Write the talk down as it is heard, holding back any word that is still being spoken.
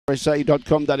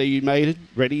USA.com.au maiden.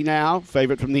 Ready now.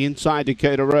 Favourite from the inside,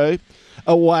 Dakota Rowe.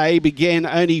 Away began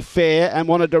Only Fair and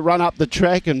wanted to run up the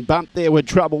track and bump there with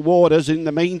Troubled Waters. In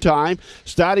the meantime,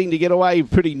 starting to get away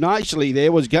pretty nicely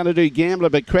there was Gonna Do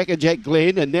Gambler, but Crackerjack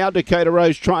Glen, and now Dakota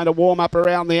Rose trying to warm up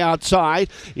around the outside.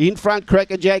 In front,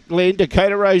 Crackerjack Glen.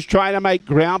 Dakota Rose trying to make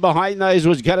ground. Behind those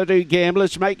was Gonna Do Gambler.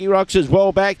 Smoky Rocks is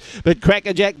well back, but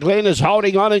Crackerjack Glen is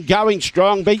holding on and going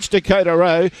strong. Beats Dakota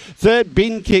Rose. Third,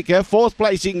 Bin Kicker. Fourth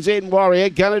placing, Zen Warrior.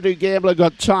 Gonna Do Gambler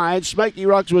got tired. Smoky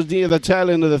Rocks was near the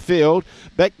tail end of the field.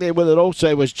 Back there with it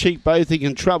also was Cheap Bothing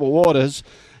and Troubled Waters,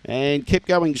 and kept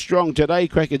going strong today,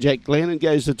 Crackerjack Glen, and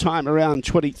goes the time around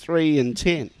 23 and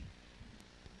 10.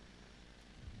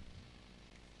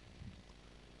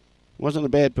 Wasn't a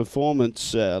bad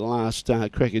performance last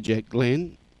Crackerjack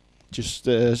Glen. Just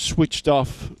switched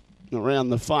off around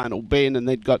the final bend and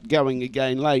then got going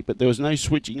again late, but there was no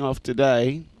switching off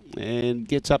today, and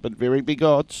gets up at very big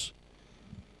odds.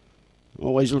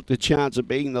 Always looked a chance of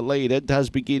being the leader. Does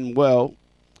begin well.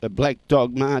 A Black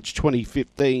Dog March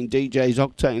 2015. DJ's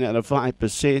Octane out of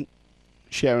 5%.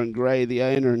 Sharon Gray, the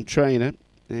owner and trainer.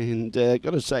 And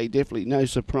got to say, definitely no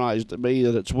surprise to me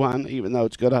that it's won, even though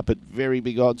it's got up at very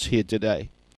big odds here today.